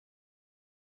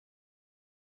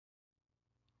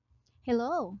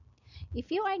Hello!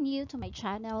 If you are new to my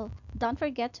channel, don't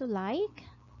forget to like,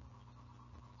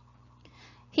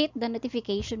 hit the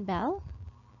notification bell,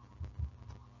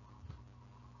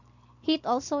 hit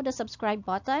also the subscribe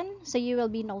button so you will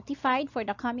be notified for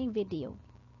the coming video.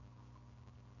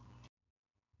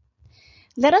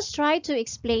 Let us try to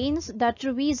explain the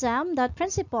truism that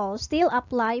principles still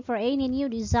apply for any new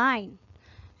design,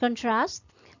 contrast,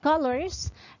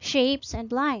 colors, shapes,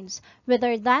 and lines,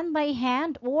 whether done by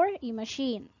hand or a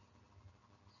machine.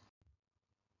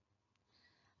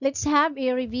 Let's have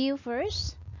a review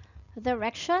first.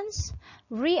 Directions: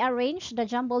 rearrange the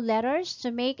jumbled letters to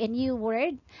make a new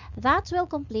word that will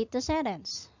complete the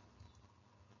sentence.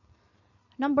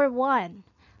 Number 1.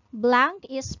 Blank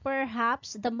is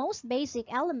perhaps the most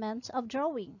basic element of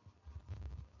drawing.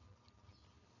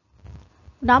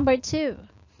 Number 2.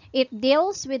 It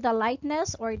deals with the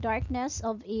lightness or darkness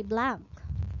of a blank.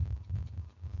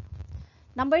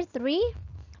 Number 3.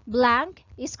 Blank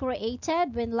is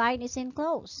created when line is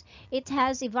enclosed. It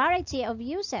has a variety of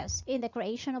uses in the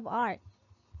creation of art.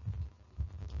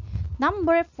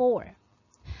 Number 4.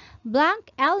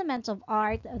 Blank element of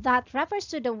art that refers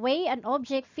to the way an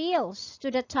object feels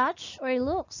to the touch or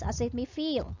looks as it may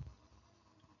feel.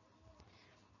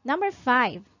 Number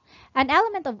 5. An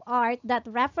element of art that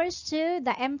refers to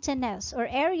the emptiness or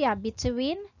area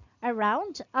between,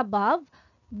 around, above,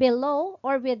 below,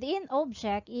 or within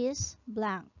object is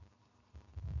blank.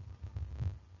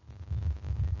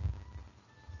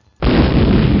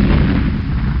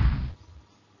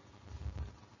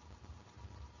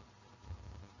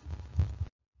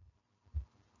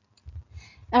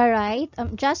 Alright,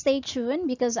 just stay tuned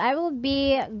because I will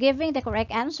be giving the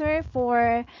correct answer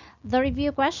for the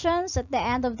review questions at the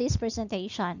end of this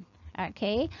presentation.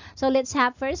 Okay, so let's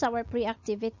have first our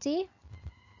pre-activity.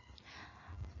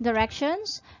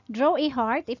 Directions: draw a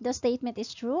heart if the statement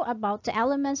is true about the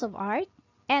elements of art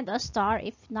and a star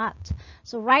if not.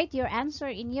 So write your answer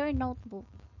in your notebook.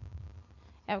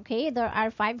 Okay, there are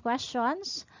 5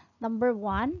 questions. Number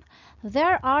 1,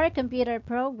 there are computer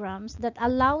programs that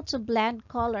allow to blend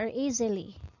color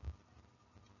easily.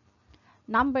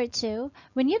 Number 2,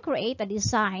 when you create a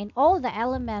design, all the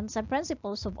elements and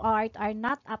principles of art are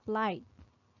not applied.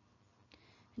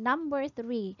 Number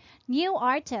 3, new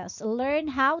artists learn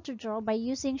how to draw by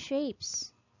using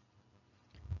shapes.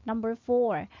 Number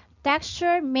 4,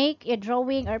 texture make a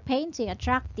drawing or painting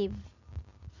attractive.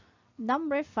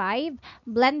 Number 5,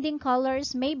 blending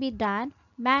colors may be done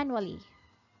manually.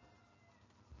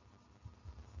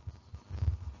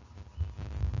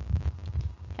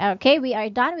 Okay, we are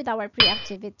done with our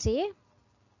pre-activity.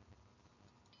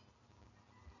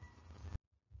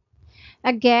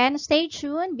 Again, stay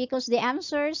tuned because the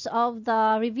answers of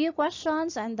the review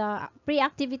questions and the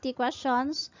pre-activity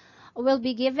questions will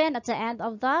be given at the end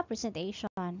of the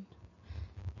presentation.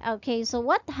 Okay, so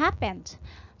what happened?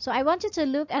 So I want you to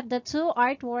look at the 2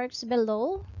 artworks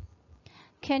below.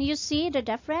 Can you see the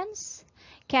difference?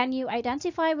 Can you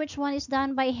identify which one is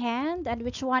done by hand and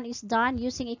which one is done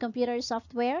using a computer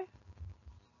software?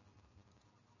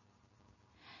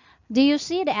 Do you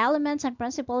see the elements and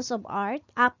principles of art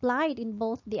applied in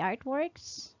both the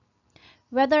artworks?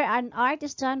 Whether an art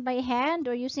is done by hand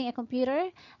or using a computer,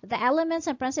 the elements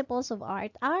and principles of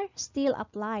art are still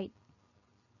applied.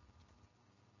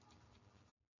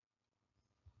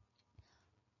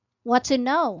 What to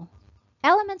know?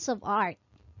 Elements of art.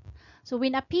 So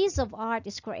when a piece of art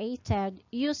is created,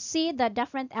 you see the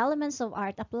different elements of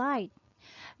art applied.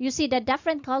 You see the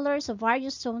different colors of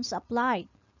various tones applied.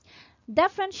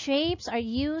 Different shapes are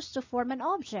used to form an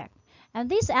object, and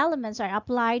these elements are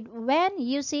applied when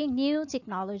using new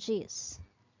technologies.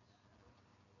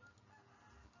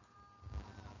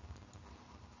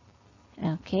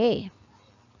 Okay.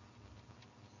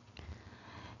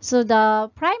 So the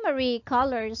primary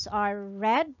colors are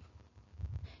red,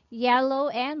 yellow,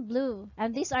 and blue.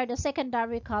 And these are the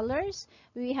secondary colors.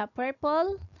 We have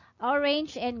purple,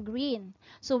 orange, and green.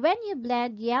 So when you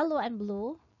blend yellow and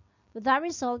blue, the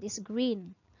result is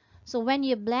green. So when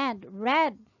you blend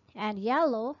red and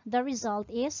yellow, the result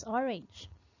is orange.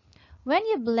 When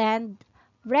you blend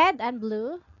red and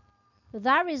blue,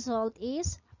 the result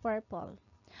is purple.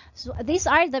 So these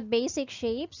are the basic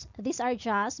shapes. These are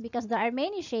just because there are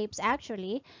many shapes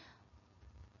actually.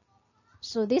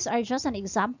 So these are just an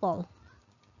example.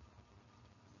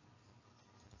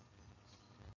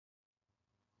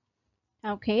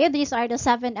 Okay, these are the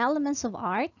 7 elements of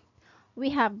art. We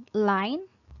have line,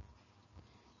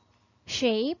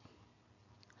 shape,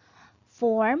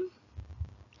 form,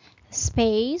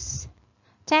 space,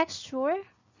 texture,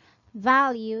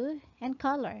 value, and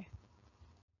color.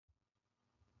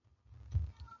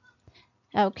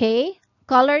 Okay,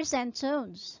 colors and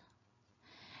tones.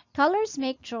 Colors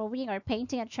make drawing or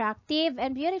painting attractive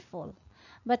and beautiful,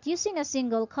 but using a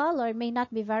single color may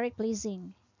not be very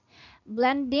pleasing.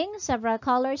 Blending several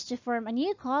colors to form a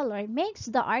new color makes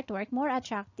the artwork more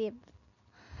attractive.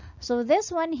 So this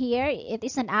one here, it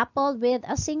is an apple with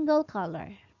a single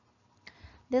color.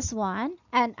 This one,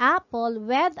 an apple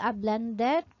with a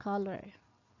blended color.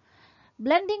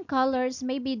 Blending colors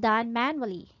may be done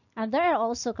manually, and there are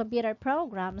also computer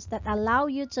programs that allow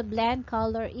you to blend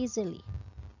color easily.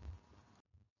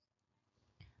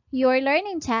 Your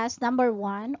learning task number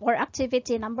 1 or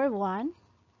activity number 1,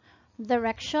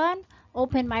 direction,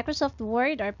 open Microsoft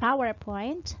Word or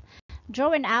PowerPoint,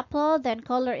 draw an apple, then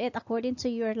color it according to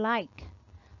your like.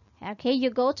 Okay, you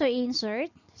go to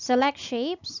Insert, select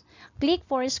Shapes, click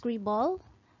for Scribble,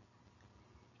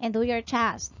 and do your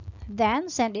task. Then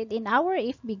send it in our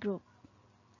FB group.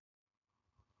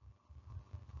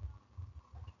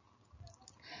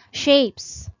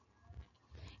 Shapes.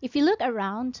 If you look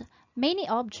around, many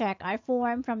objects are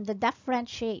formed from the different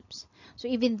shapes. So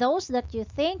even those that you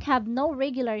think have no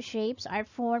regular shapes are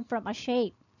formed from a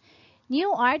shape.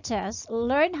 New artists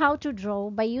learn how to draw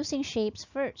by using shapes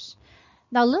first.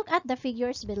 Now look at the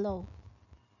figures below.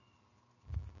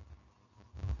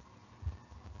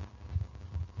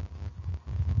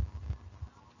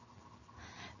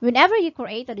 Whenever you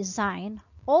create a design,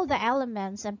 all the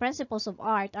elements and principles of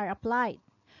art are applied.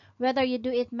 Whether you do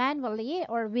it manually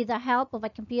or with the help of a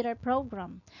computer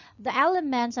program, the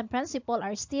elements and principles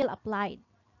are still applied.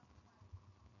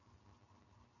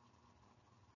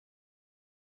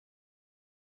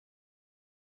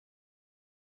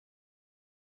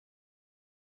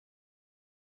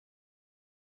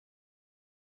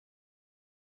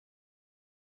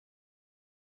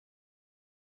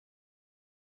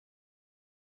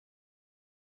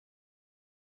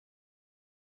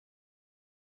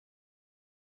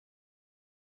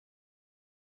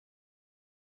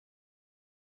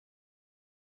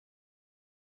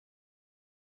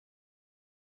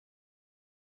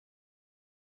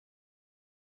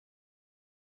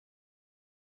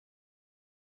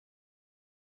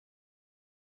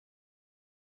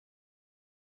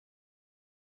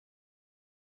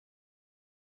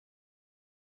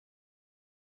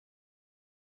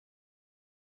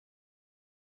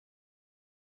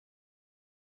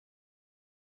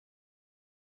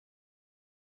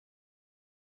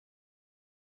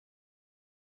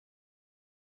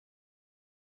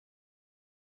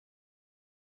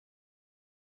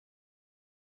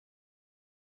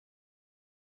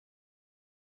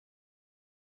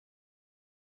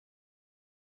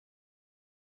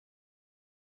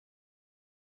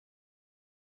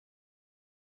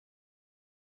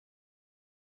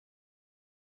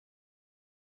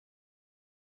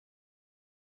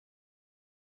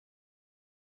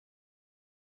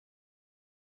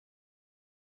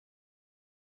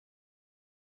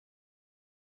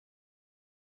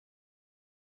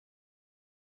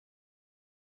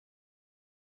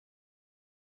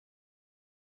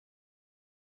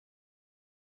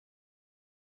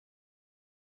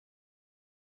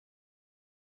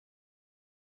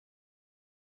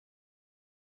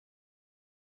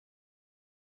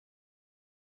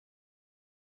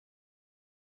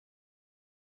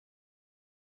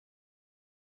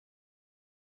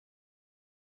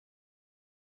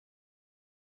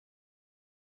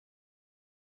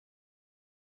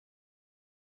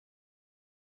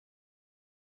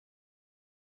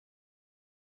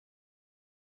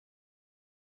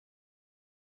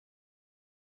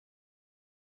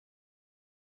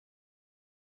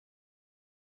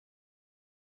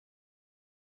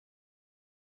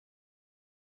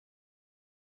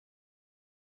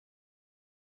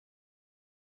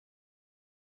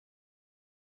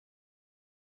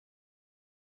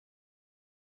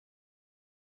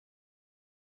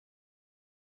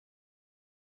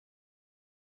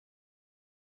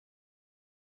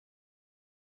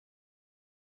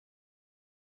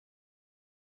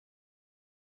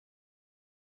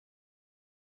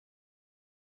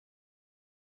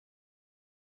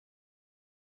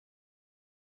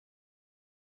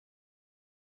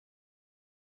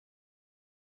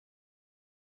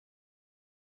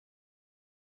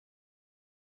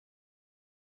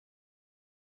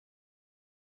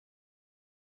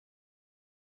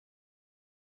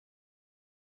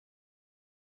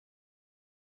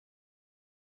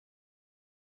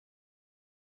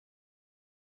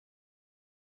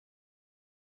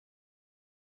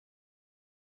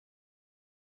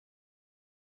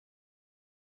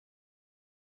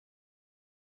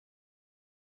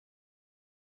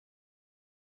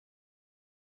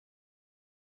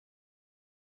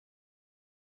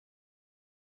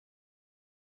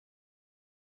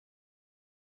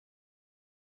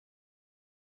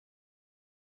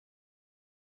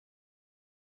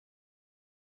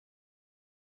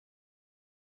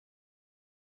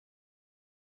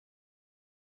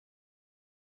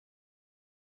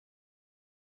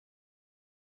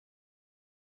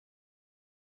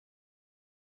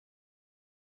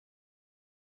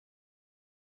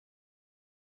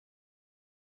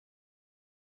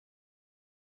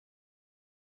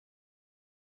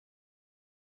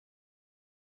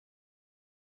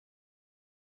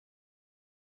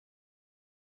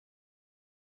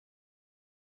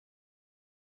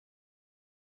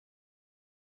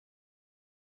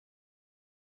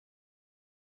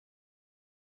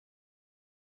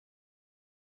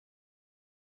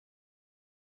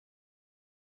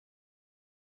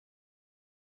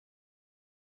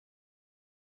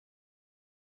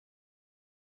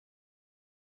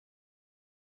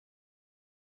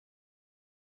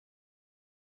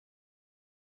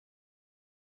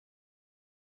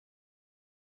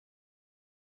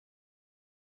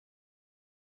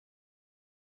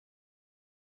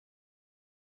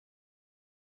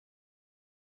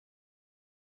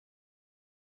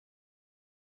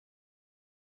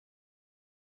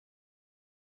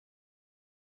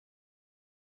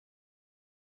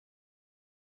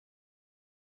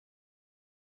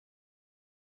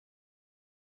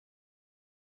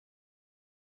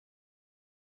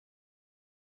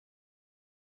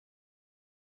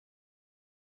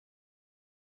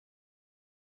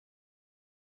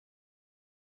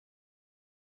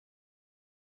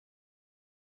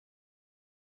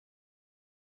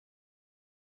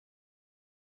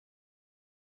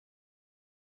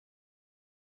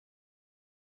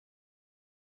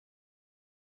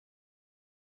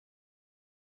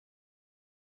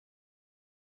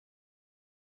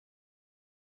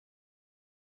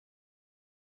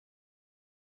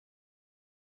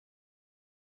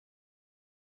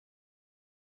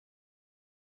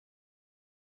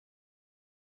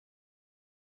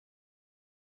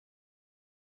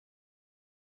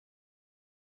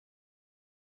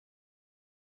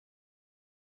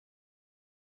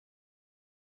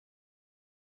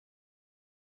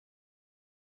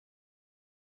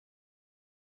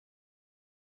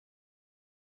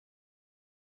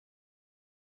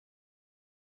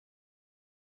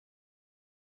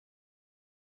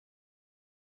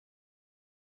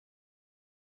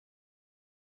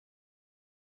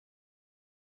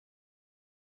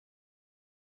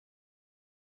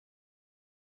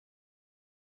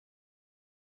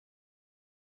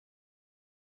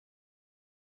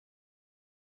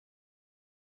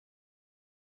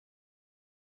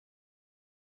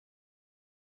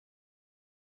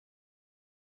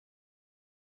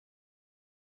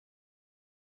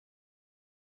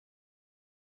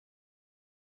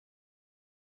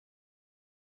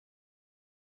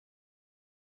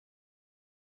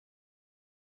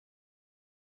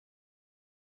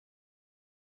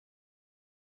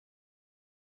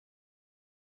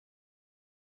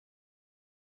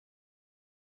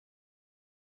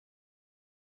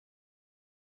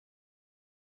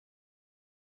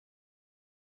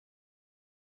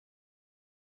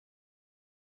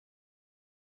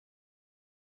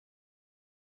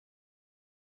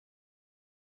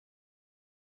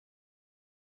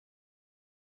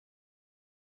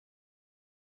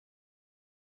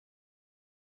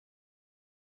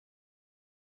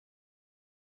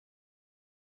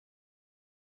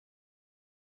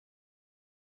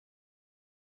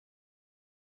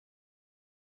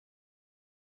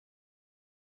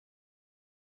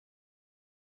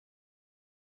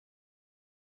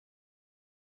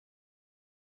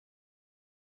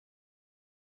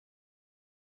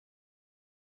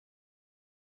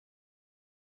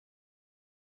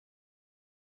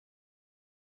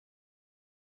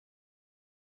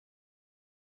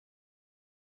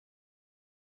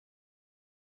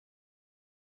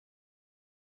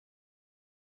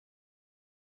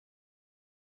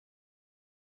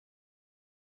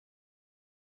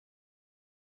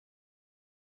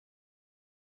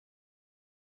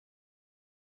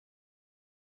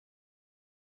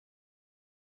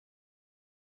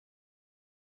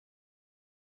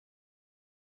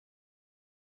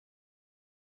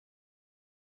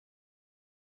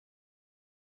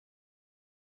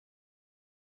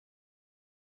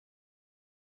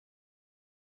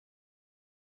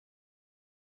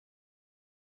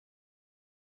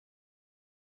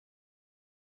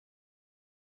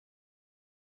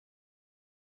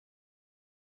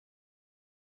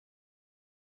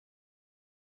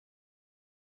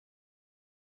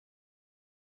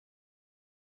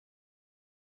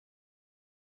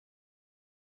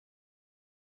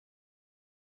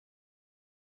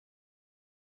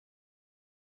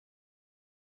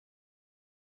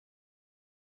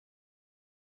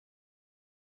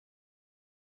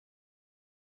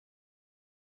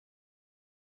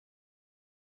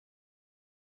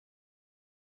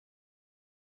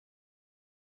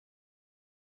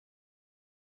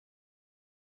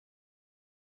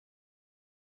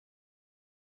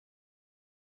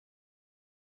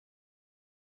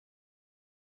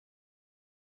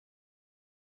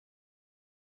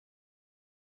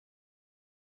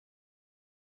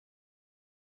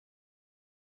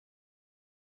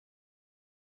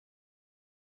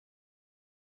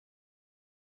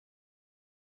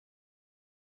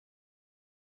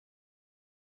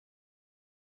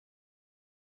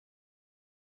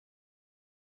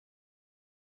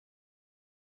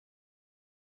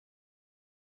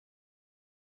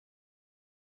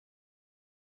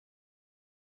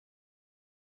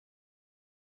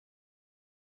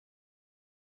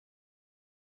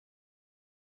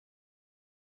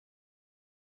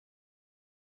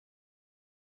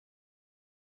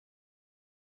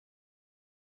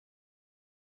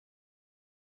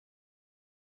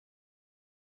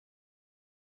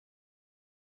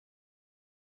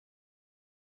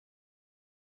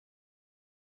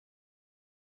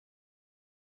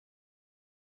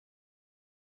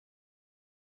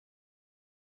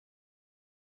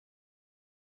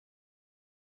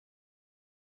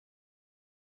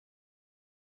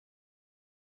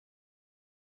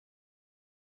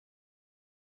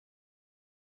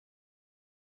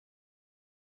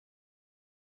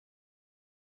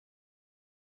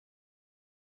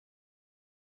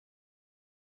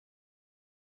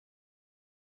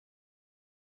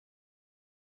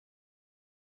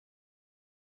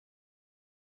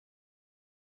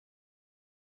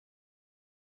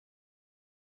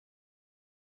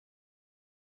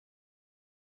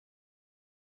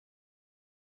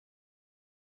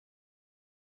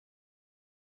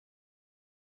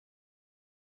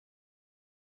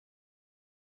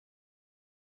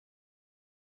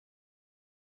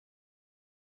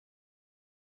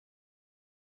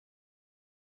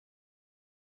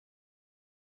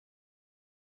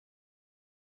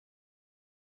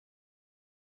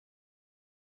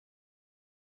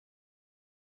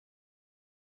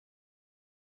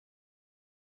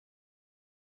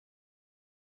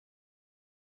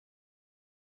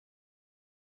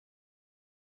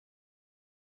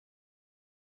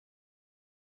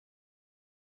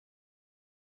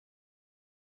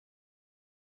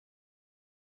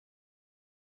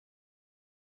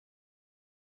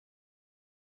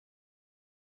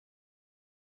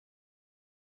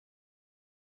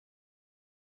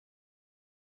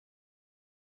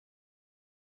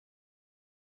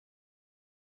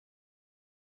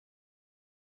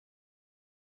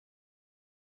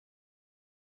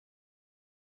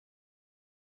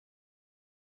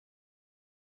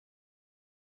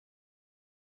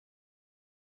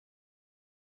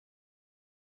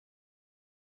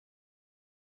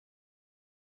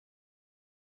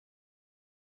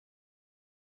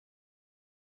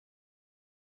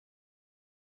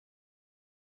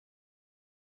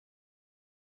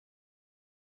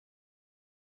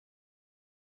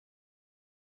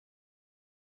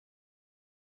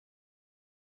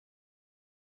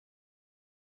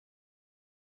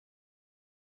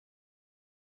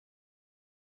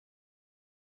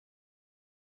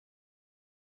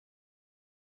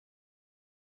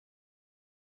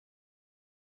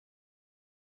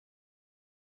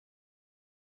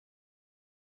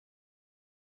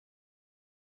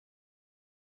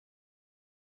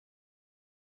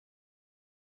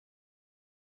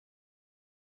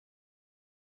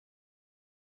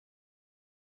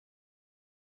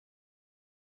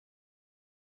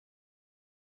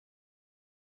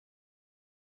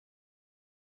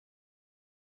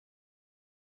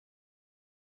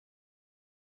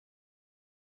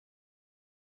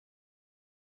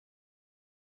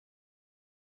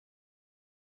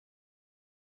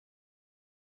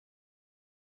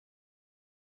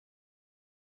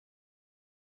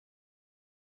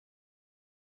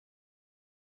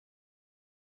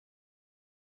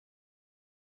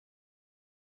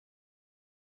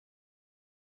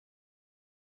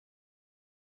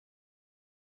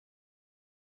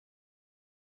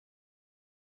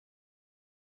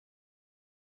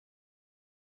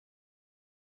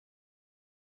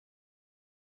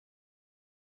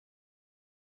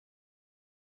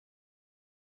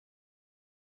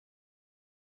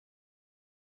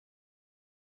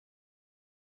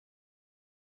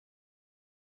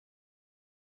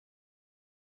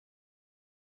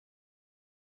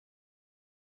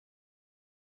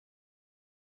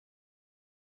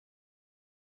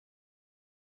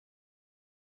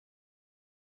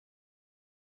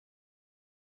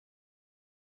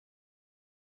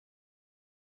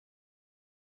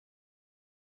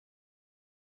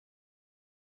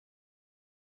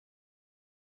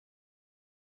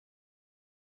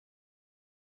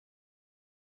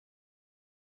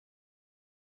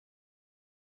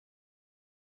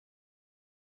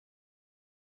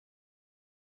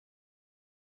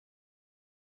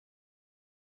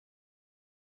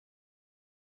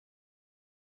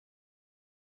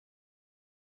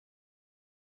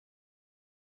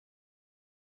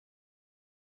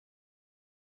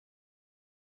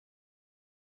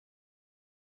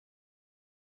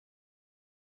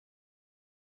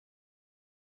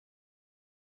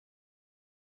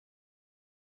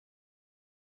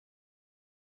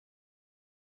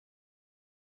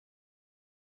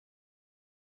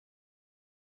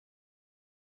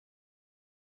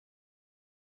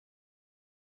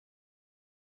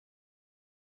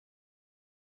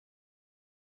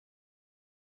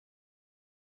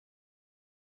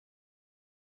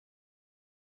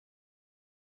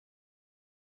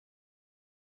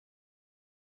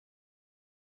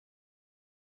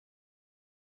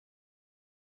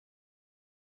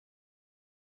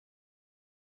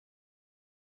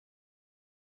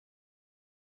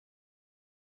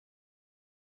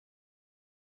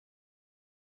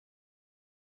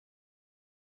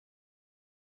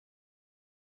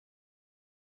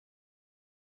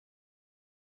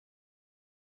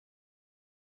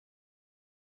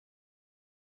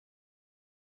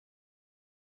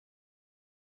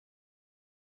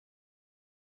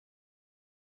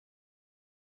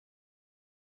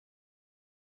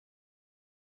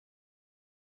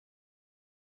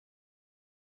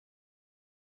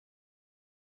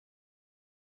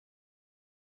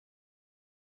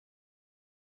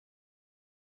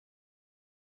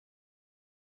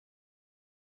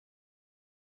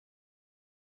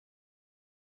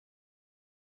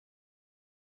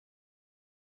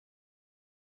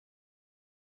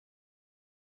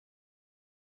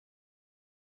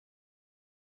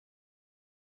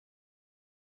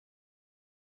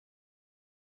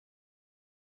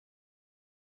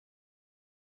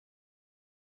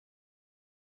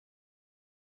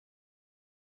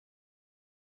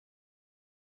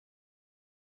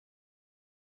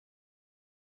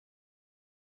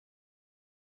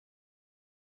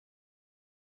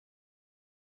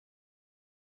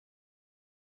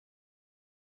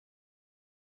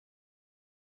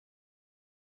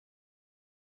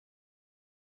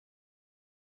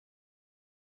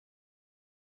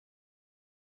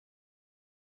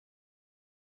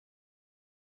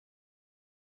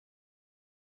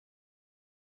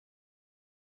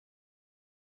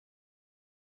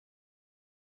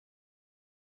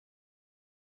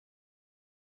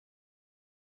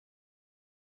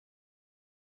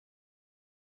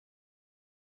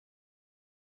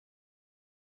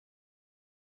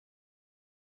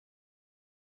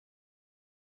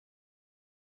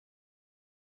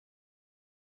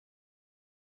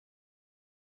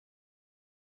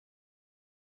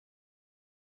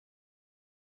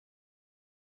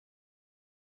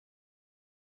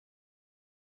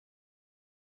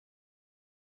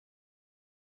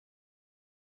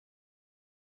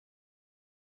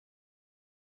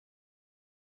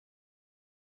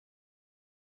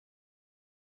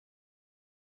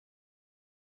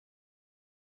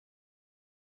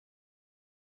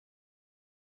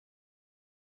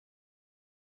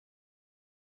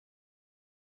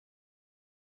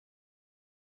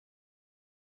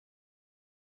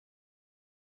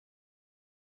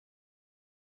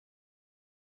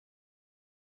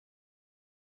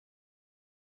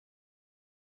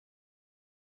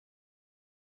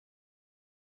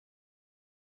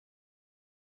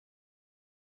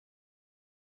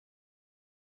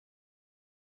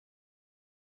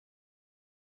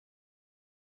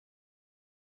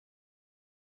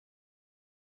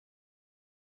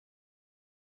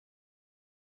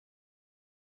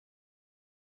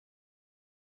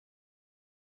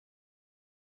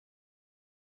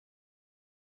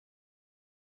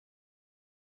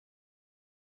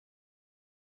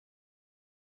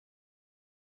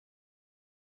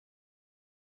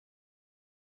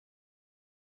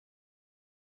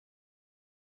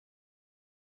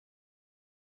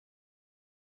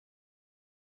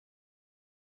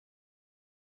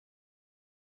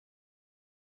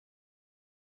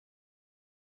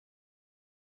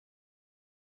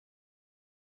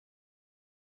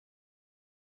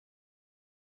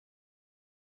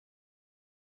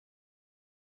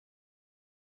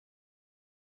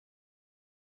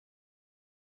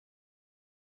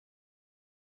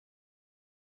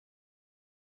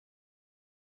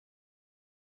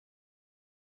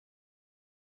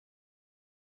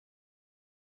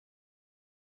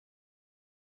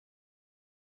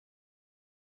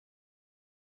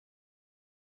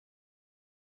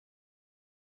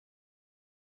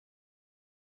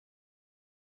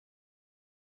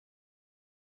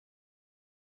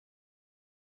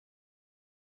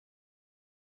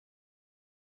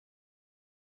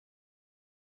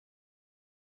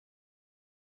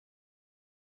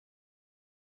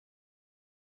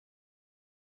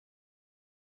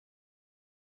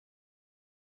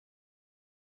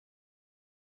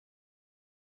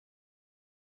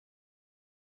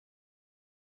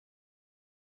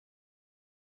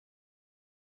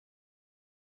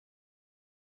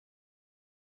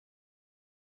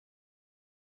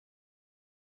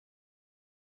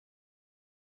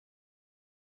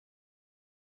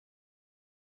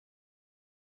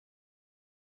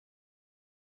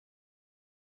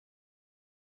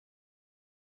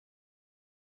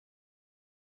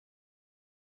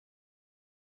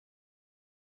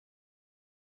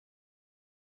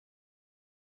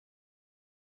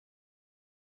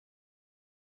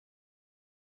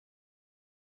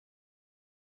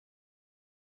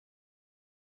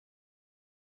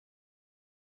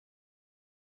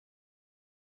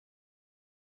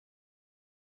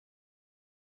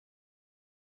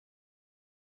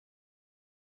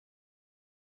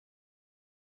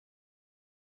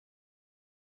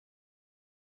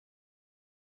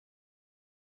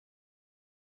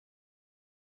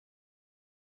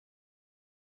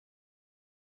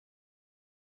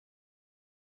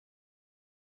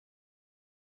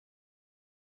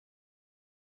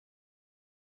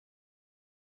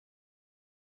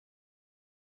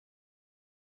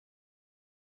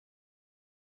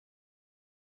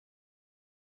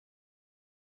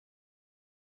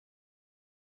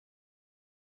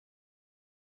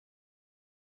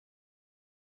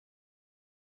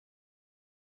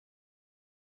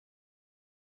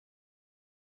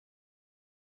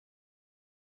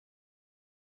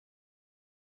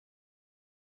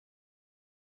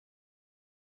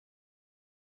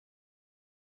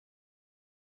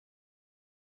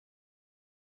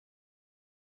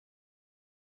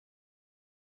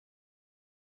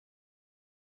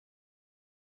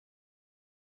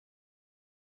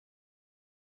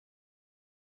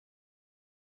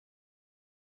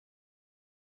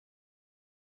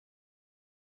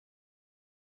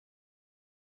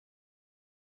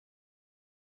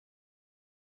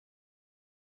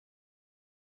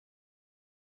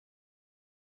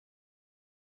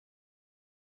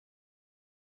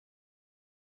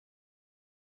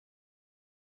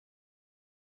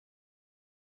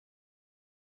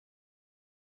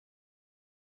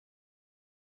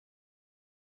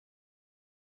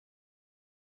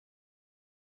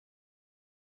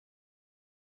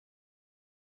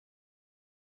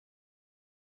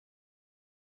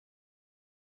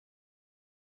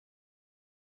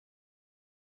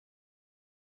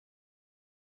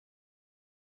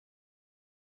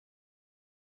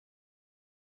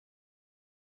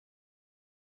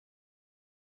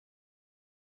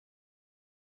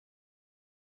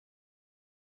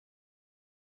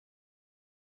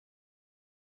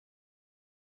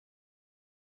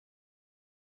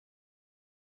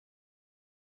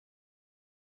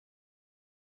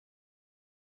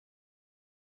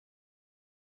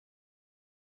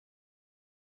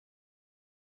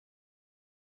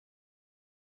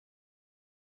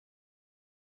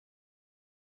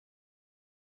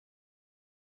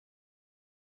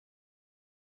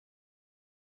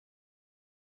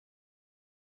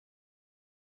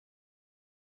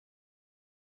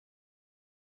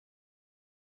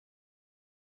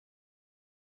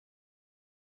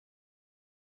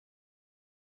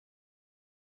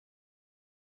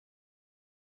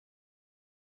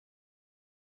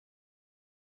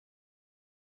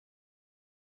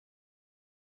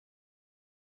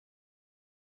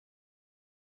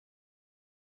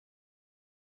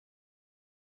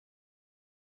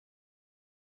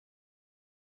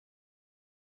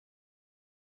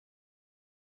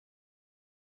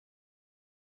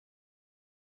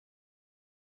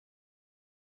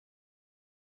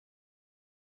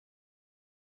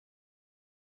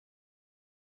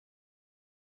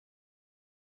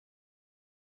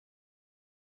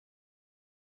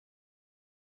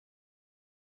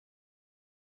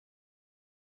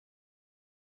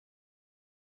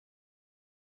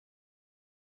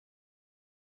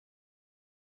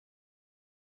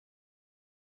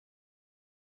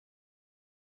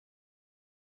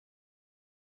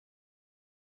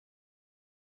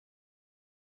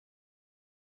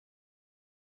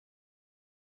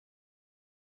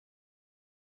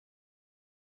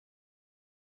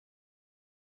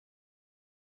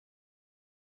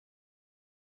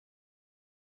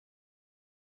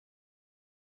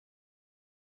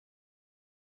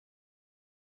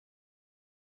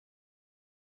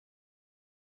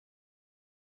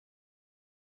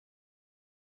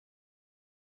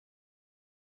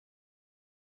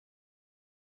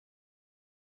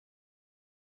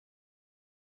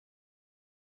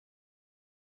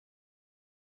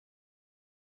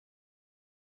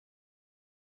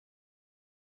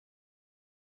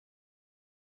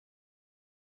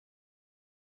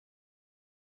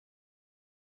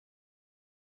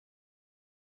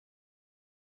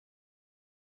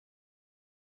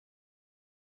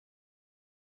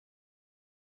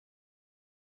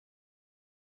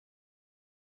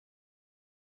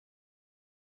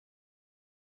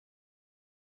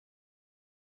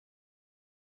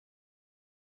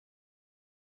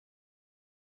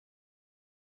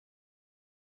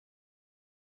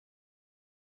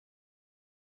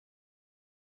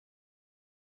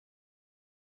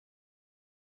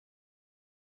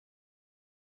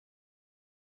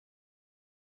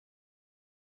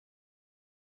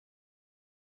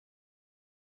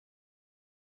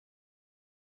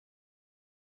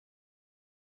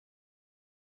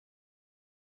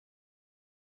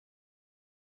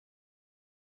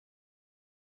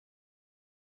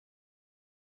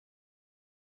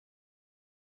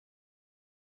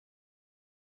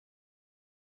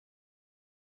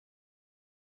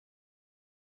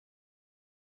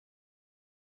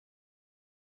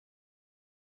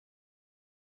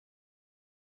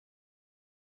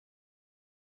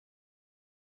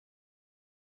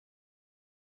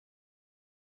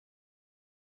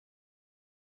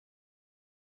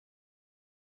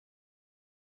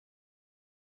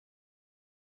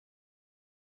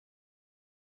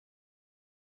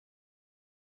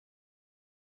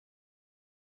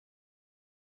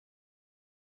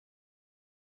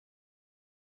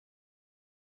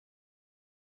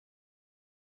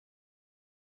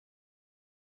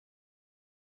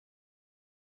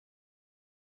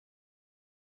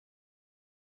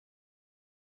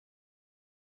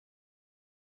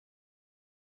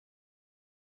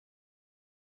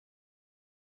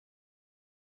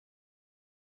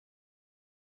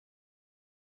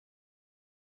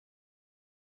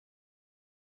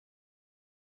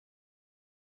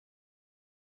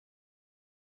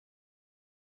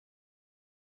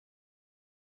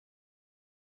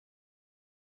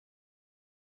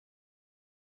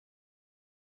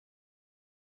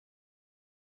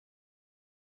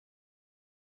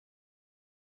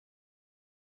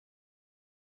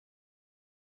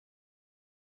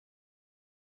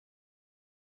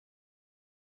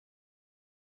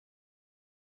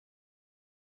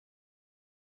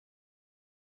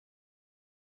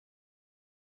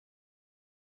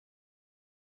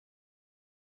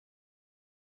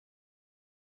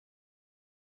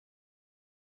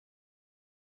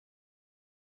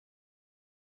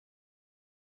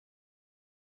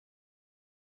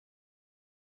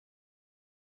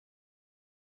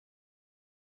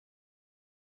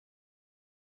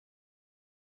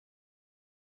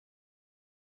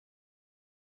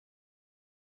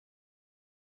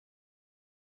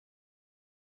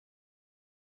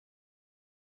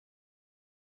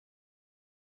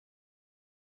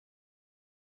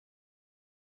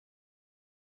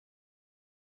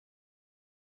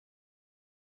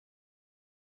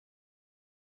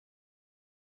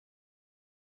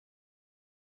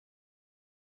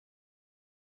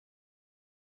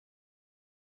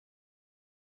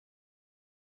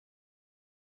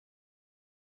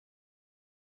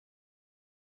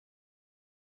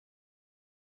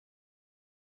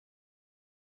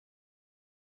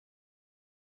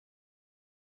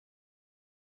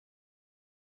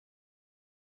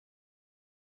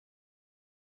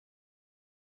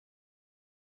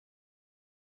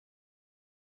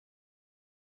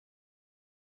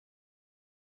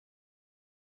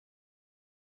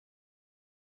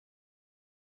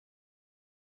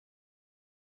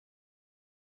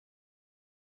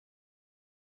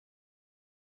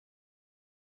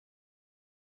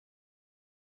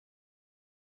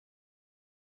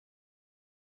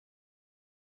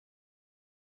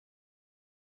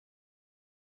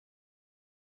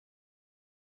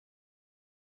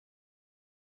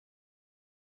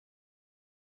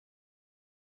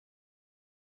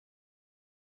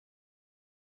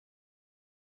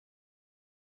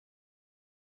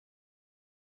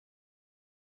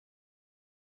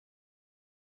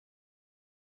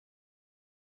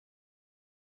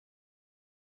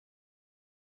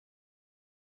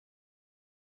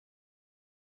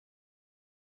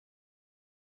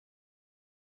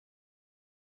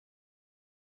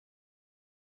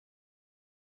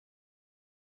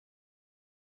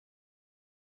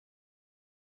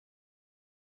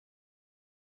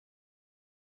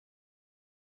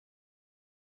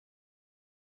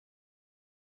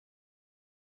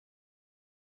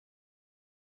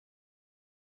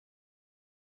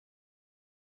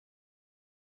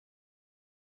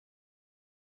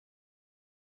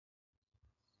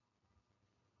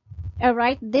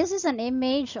 Alright, this is an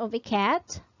image of a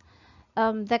cat.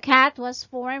 The cat was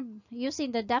formed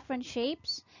using the different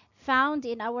shapes found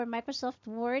in our Microsoft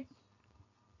Word.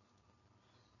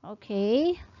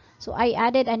 Okay, so I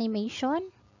added animation.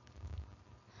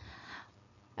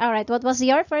 Alright, what was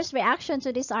your first reaction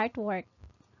to this artwork?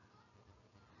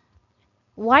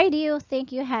 Why do you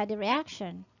think you had a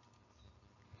reaction?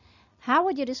 How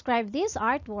would you describe this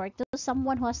artwork to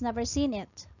someone who has never seen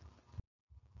it?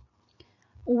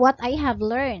 What I have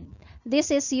learned.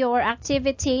 This is your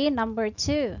activity number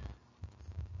 2.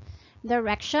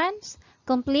 Directions.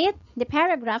 Complete the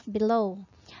paragraph below.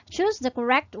 Choose the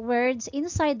correct words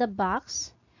inside the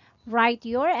box. Write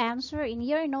your answer in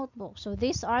your notebook. So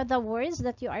these are the words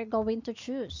that you are going to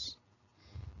choose.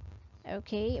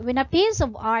 Okay, when a piece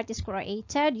of art is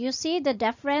created, you see the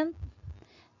different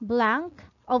blank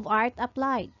of art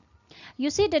applied. You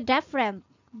see the different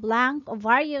blank of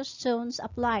various tones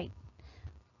applied.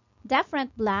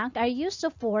 Different blank are used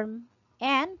to form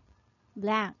and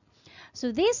blank.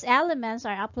 So these elements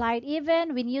are applied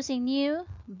even when using new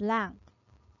blank.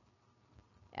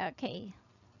 Okay.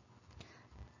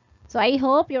 So I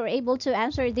hope you're able to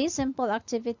answer this simple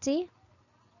activity.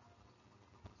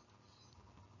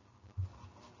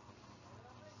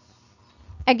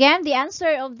 Again, the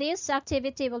answer of this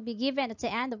activity will be given at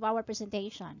the end of our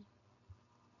presentation.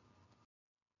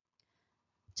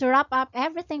 To wrap up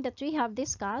everything that we have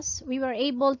discussed, we were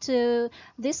able to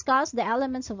discuss the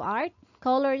elements of art,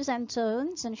 colors and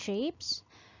tones and shapes,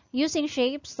 using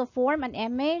shapes to form an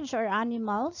image or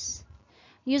animals,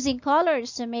 using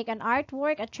colors to make an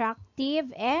artwork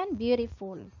attractive and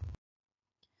beautiful.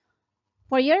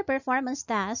 For your performance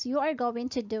task, you are going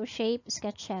to do shape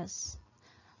sketches.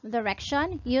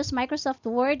 Direction, use Microsoft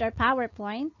Word or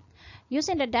PowerPoint.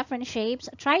 Using the different shapes,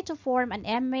 try to form an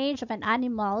image of an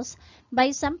animal by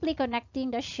simply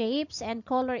connecting the shapes and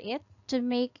color it to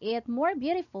make it more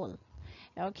beautiful.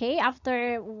 Okay,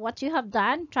 after what you have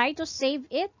done, try to save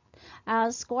it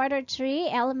as quarter 3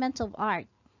 element of art.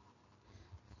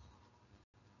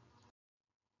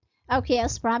 Okay,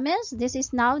 as promised, this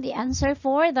is now the answer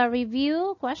for the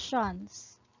review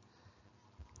questions.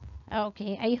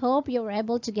 Okay, I hope you were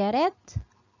able to get it.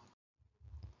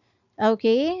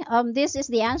 Okay, this is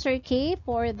the answer key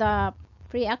for the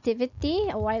pre-activity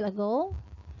a while ago.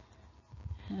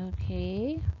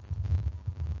 Okay.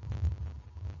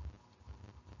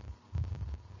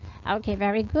 Okay,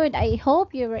 very good. I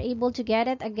hope you were able to get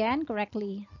it again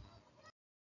correctly.